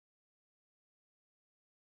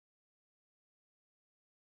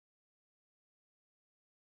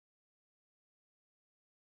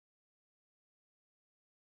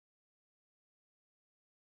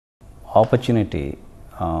opportunity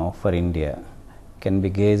for India can be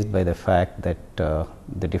gauged by the fact that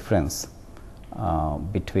the difference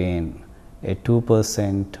between a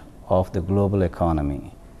 2% of the global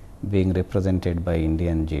economy being represented by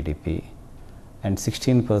Indian GDP and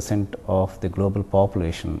 16% of the global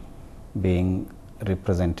population being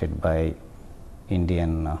represented by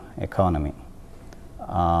Indian economy.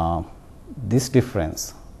 This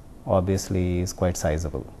difference obviously is quite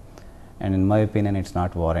sizable, and in my opinion it is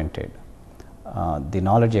not warranted. The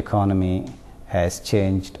knowledge economy has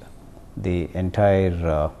changed the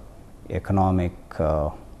entire economic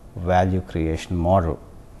value creation model.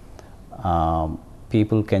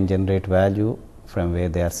 People can generate value from where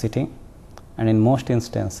they are sitting, and in most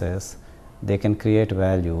instances they can create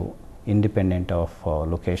value independent of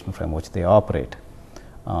location from which they operate.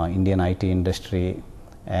 Indian IT industry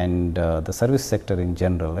and the service sector in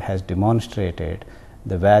general has demonstrated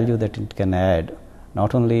the value that it can add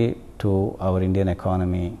not only to our Indian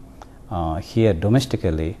economy here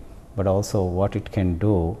domestically, but also what it can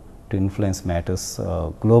do to influence matters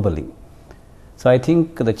globally. So I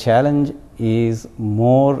think the challenge is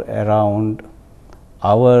more around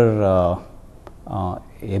our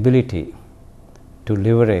ability to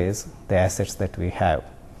leverage the assets that we have,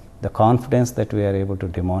 the confidence that we are able to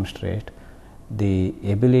demonstrate, the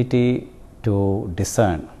ability to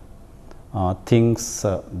discern things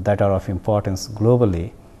that are of importance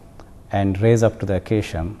globally and raise up to the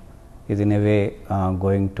occasion is in a way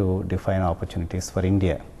going to define opportunities for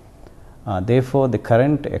India. Therefore, the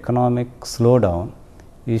current economic slowdown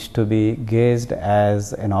is to be gauged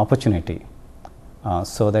as an opportunity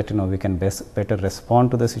so that we can better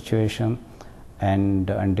respond to the situation and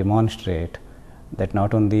demonstrate that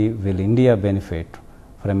not only will India benefit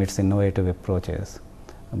from its innovative approaches,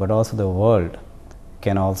 but also the world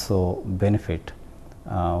can also benefit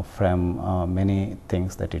from many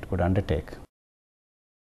things that it could undertake.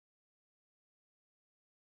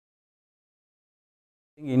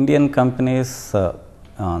 Indian companies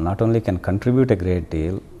not only can contribute a great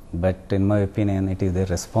deal, but in my opinion it is their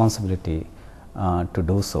responsibility to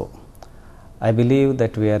do so. I believe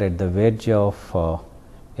that we are at the verge of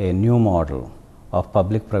a new model of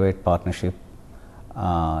public-private partnership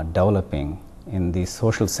developing in the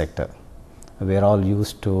social sector. We are all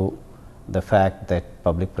used to the fact that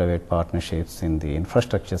public-private partnerships in the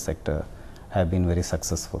infrastructure sector have been very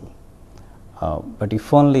successful. But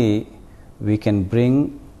if only we can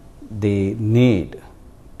bring the need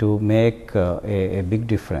to make a big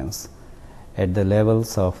difference at the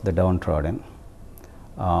levels of the downtrodden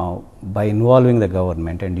by involving the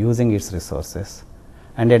government and using its resources,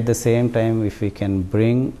 and at the same time if we can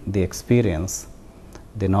bring the experience,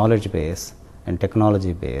 the knowledge base and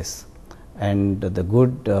technology base and the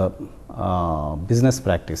good business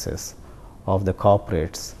practices of the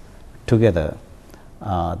corporates together,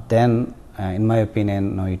 then in my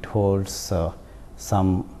opinion it holds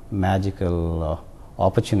some magical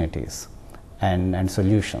opportunities and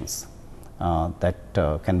solutions that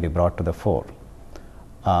can be brought to the fore.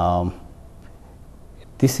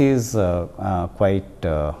 This is quite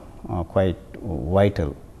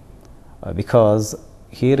vital because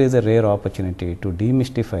here is a rare opportunity to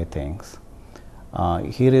demystify things.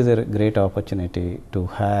 Here is a great opportunity to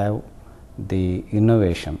have the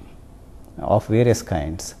innovation of various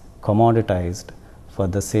kinds commoditized for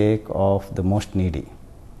the sake of the most needy,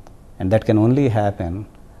 and that can only happen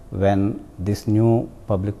when this new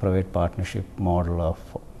public-private partnership model of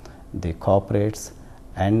the corporates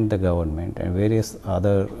and the government and various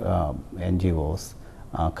other NGOs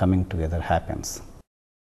coming together happens.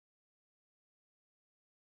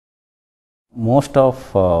 Most of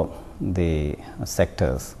the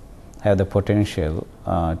sectors have the potential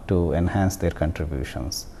to enhance their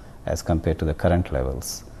contributions as compared to the current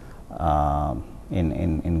levels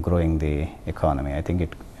in growing the economy. I think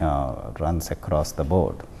it runs across the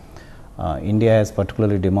board. India has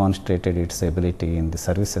particularly demonstrated its ability in the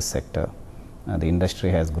services sector. The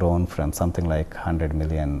industry has grown from something like $100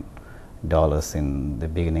 million in the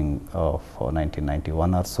beginning of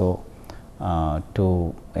 1991 or so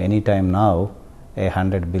to any time now a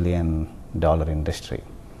 $100 billion industry.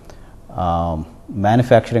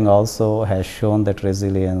 Manufacturing also has shown that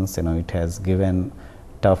resilience. It has given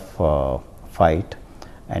tough fight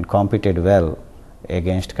and competed well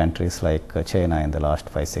against countries like China in the last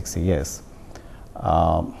 5-6 years.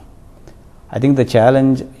 I think the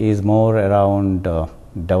challenge is more around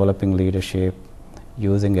developing leadership,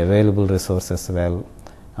 using available resources well,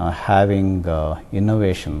 having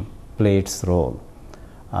innovation play its role.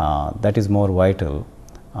 That is more vital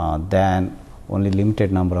than only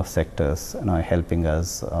limited number of sectors helping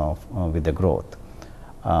us with the growth.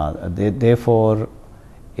 Therefore,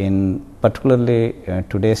 in particularly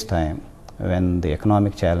today's time, when the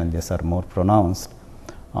economic challenges are more pronounced,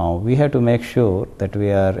 we have to make sure that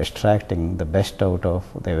we are extracting the best out of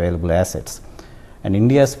the available assets. And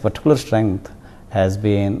India's particular strength has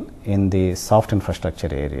been in the soft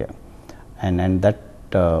infrastructure area, and that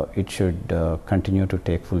it should continue to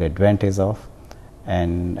take full advantage of,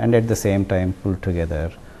 and at the same time pull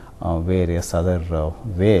together various other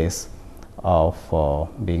ways of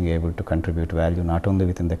being able to contribute value not only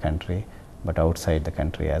within the country but outside the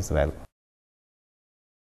country as well.